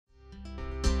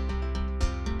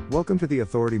Welcome to the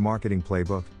Authority Marketing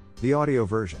Playbook, the audio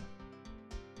version.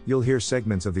 You'll hear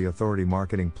segments of the Authority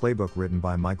Marketing Playbook written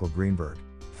by Michael Greenberg,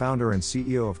 founder and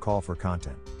CEO of Call for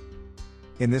Content.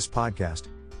 In this podcast,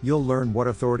 you'll learn what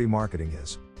authority marketing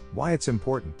is, why it's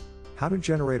important, how to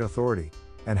generate authority,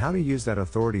 and how to use that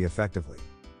authority effectively.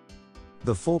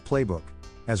 The full playbook,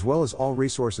 as well as all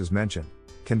resources mentioned,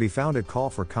 can be found at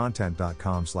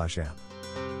callforcontent.com/amp.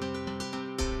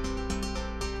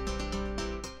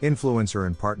 Influencer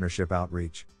and partnership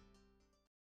outreach.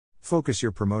 Focus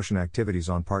your promotion activities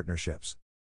on partnerships.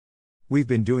 We've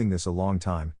been doing this a long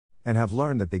time, and have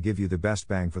learned that they give you the best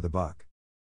bang for the buck.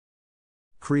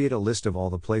 Create a list of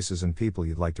all the places and people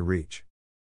you'd like to reach.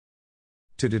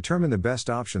 To determine the best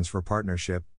options for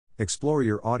partnership, explore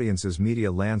your audience's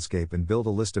media landscape and build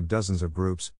a list of dozens of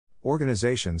groups,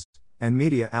 organizations, and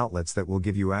media outlets that will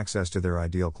give you access to their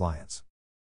ideal clients.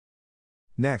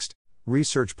 Next,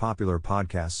 research popular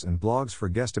podcasts and blogs for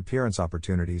guest appearance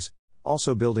opportunities,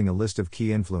 also building a list of key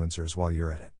influencers while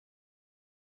you're at it.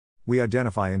 We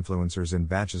identify influencers in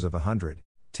batches of 100,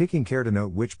 taking care to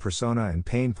note which persona and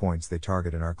pain points they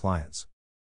target in our clients.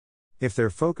 If their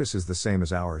focus is the same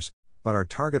as ours, but our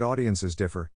target audiences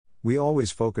differ, we always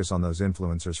focus on those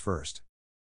influencers first.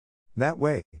 That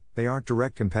way, they aren't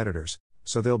direct competitors,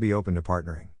 so they'll be open to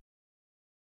partnering.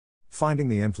 Finding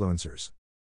the influencers.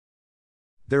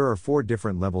 There are 4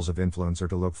 different levels of influencer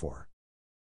to look for.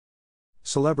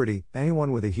 Celebrity,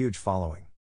 anyone with a huge following.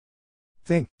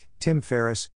 Think Tim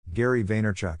Ferriss, Gary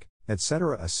Vaynerchuk,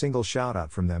 etc. A single shout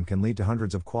out from them can lead to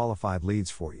hundreds of qualified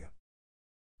leads for you.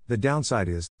 The downside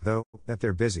is, though, that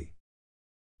they're busy.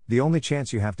 The only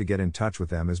chance you have to get in touch with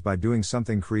them is by doing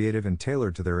something creative and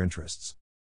tailored to their interests.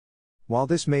 While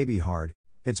this may be hard,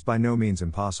 it's by no means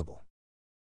impossible.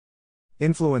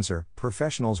 Influencer,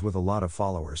 professionals with a lot of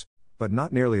followers, but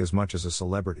not nearly as much as a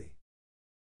celebrity.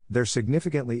 They're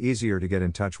significantly easier to get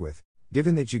in touch with,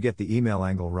 given that you get the email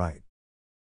angle right.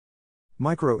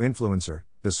 Micro-influencer,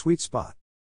 the sweet spot.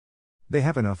 They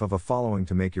have enough of a following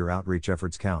to make your outreach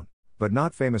efforts count, but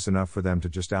not famous enough for them to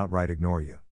just outright ignore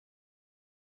you.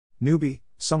 Newbie,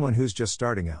 someone who's just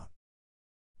starting out.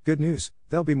 Good news,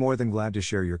 they'll be more than glad to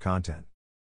share your content.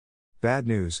 Bad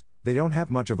news, they don't have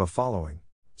much of a following,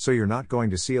 so you're not going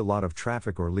to see a lot of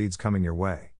traffic or leads coming your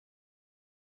way.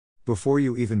 Before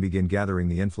you even begin gathering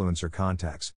the influencer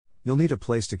contacts, you'll need a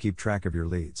place to keep track of your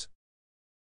leads.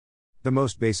 The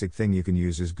most basic thing you can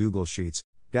use is Google Sheets,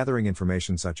 gathering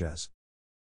information such as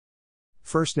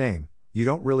first name. You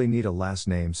don't really need a last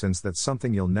name since that's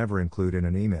something you'll never include in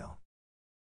an email.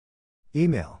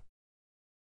 Email.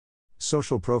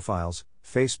 Social profiles,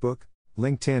 Facebook,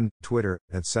 LinkedIn, Twitter,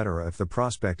 etc. If the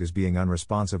prospect is being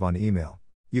unresponsive on email,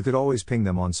 you could always ping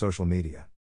them on social media.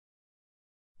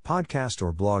 Podcast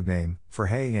or blog name, for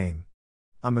Hey Aim.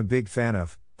 I'm a big fan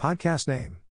of podcast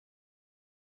name.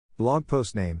 Blog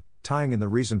post name, tying in the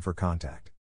reason for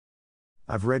contact.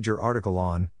 I've read your article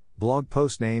on blog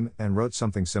post name and wrote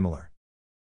something similar.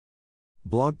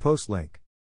 Blog post link.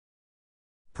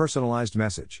 Personalized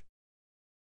message.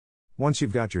 Once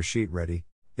you've got your sheet ready,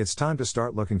 it's time to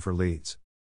start looking for leads.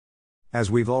 As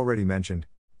we've already mentioned,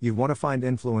 you want to find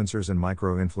influencers and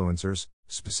micro-influencers,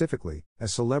 specifically,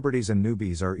 as celebrities and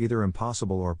newbies are either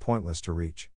impossible or pointless to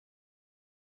reach.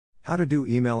 How to do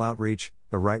email outreach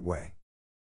the right way.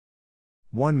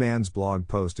 One man's blog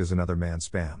post is another man's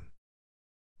spam.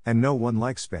 And no one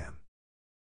likes spam.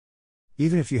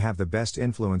 Even if you have the best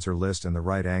influencer list and the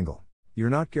right angle,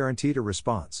 you're not guaranteed a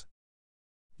response.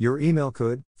 Your email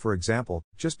could, for example,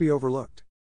 just be overlooked.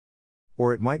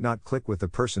 Or it might not click with the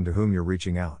person to whom you're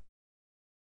reaching out.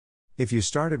 If you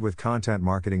started with content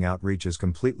marketing outreaches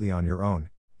completely on your own,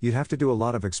 you'd have to do a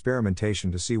lot of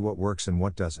experimentation to see what works and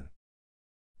what doesn't.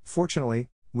 Fortunately,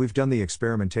 we've done the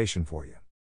experimentation for you.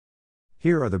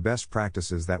 Here are the best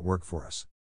practices that work for us.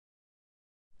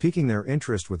 Piquing their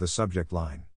interest with a subject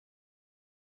line.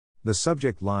 The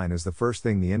subject line is the first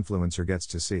thing the influencer gets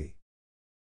to see.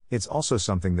 It's also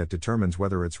something that determines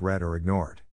whether it's read or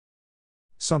ignored.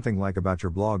 Something like about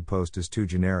your blog post is too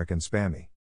generic and spammy.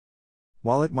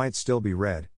 While it might still be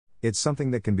read, it's something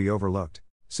that can be overlooked,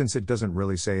 since it doesn't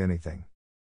really say anything.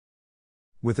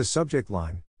 With a subject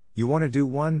line, you want to do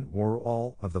one or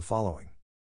all of the following.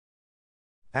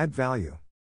 Add value.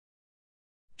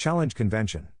 Challenge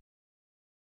convention.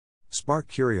 Spark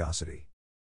curiosity.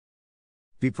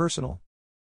 Be personal.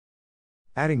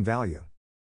 Adding value.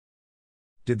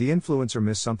 Did the influencer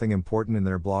miss something important in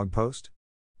their blog post?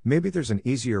 Maybe there's an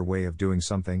easier way of doing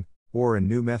something, or a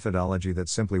new methodology that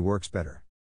simply works better.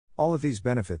 All of these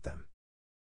benefit them.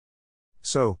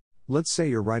 So, let's say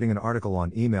you're writing an article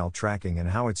on email tracking and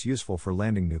how it's useful for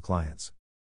landing new clients.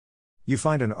 You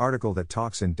find an article that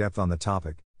talks in depth on the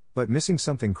topic, but missing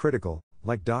something critical,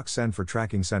 like DocSend for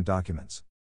tracking sent documents.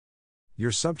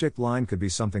 Your subject line could be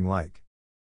something like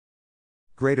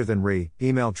greater than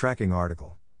email tracking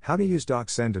article, how to use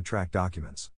DocSend to track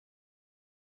documents.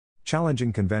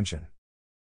 Challenging convention.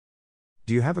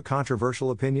 Do you have a controversial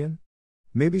opinion?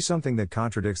 Maybe something that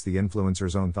contradicts the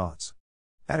influencer's own thoughts.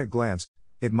 At a glance,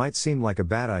 it might seem like a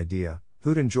bad idea.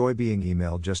 Who'd enjoy being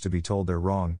emailed just to be told they're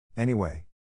wrong, anyway?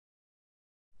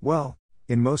 Well,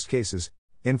 in most cases,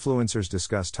 influencers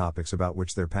discuss topics about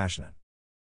which they're passionate.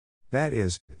 That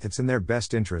is, it's in their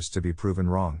best interest to be proven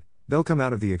wrong. They'll come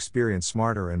out of the experience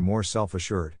smarter and more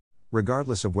self-assured,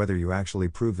 regardless of whether you actually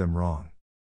prove them wrong.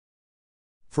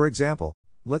 For example,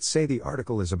 let's say the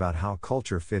article is about how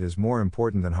culture fit is more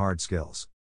important than hard skills.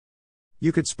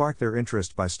 You could spark their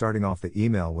interest by starting off the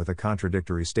email with a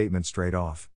contradictory statement straight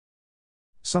off.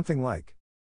 Something like,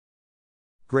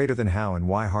 greater than how and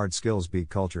why hard skills beat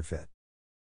culture fit.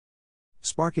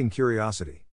 Sparking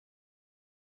curiosity.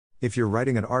 If you're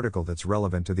writing an article that's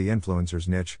relevant to the influencer's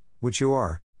niche, which you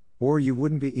are, or you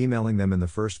wouldn't be emailing them in the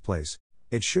first place,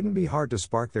 it shouldn't be hard to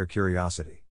spark their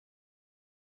curiosity.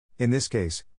 In this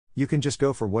case, you can just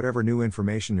go for whatever new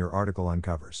information your article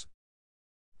uncovers.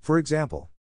 For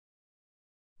example,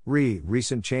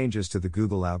 recent changes to the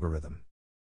Google algorithm.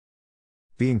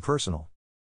 Being personal.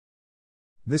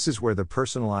 This is where the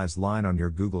personalized line on your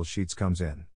Google Sheets comes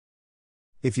in.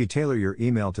 If you tailor your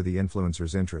email to the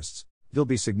influencer's interests, you'll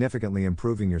be significantly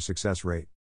improving your success rate.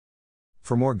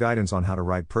 For more guidance on how to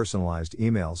write personalized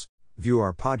emails, view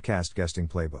our podcast guesting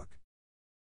playbook.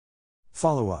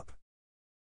 Follow up.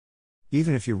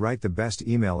 Even if you write the best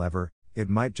email ever, it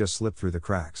might just slip through the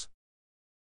cracks.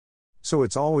 So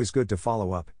it's always good to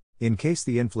follow up, in case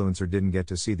the influencer didn't get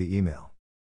to see the email.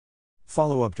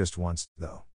 Follow up just once,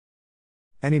 though.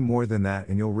 Any more than that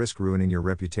and you'll risk ruining your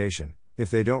reputation. If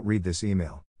they don't read this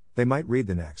email, they might read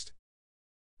the next.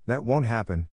 That won't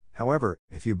happen, however,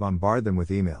 if you bombard them with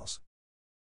emails.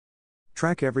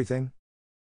 Track everything.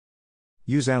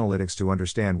 Use analytics to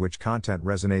understand which content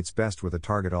resonates best with a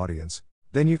target audience,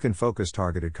 then you can focus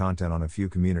targeted content on a few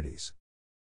communities.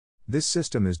 This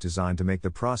system is designed to make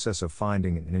the process of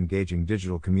finding and engaging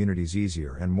digital communities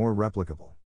easier and more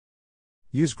replicable.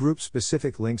 Use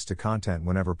group-specific links to content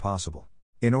whenever possible,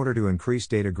 in order to increase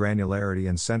data granularity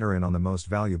and center in on the most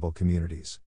valuable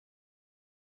communities.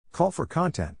 Call for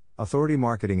content, authority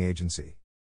marketing agency.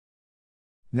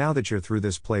 Now that you're through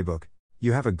this playbook,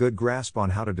 you have a good grasp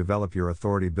on how to develop your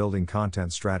authority-building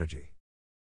content strategy.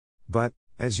 But,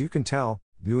 as you can tell,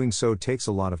 doing so takes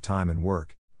a lot of time and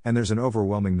work, and there's an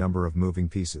overwhelming number of moving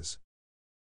pieces.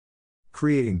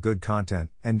 Creating good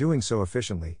content, and doing so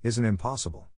efficiently, isn't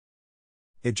impossible.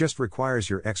 It just requires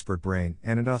your expert brain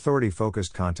and an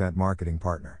authority-focused content marketing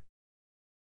partner.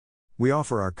 We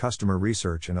offer our customer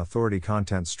research and authority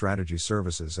content strategy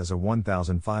services as a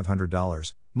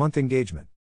 $1,500 month engagement.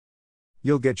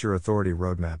 You'll get your authority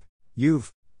roadmap,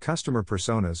 customer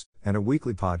personas, and a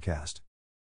weekly podcast.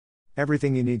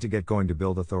 Everything you need to get going to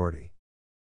build authority.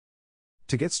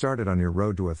 To get started on your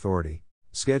road to authority,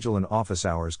 schedule an office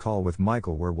hours call with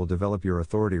Michael where we'll develop your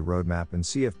authority roadmap and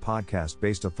see if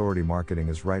podcast-based authority marketing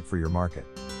is right for your market.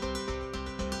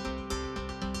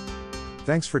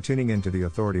 Thanks for tuning in to the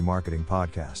Authority Marketing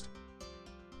Podcast.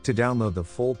 To download the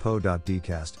full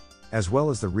PO.dcast, as well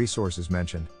as the resources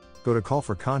mentioned, go to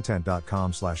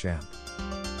callforcontent.com/amp.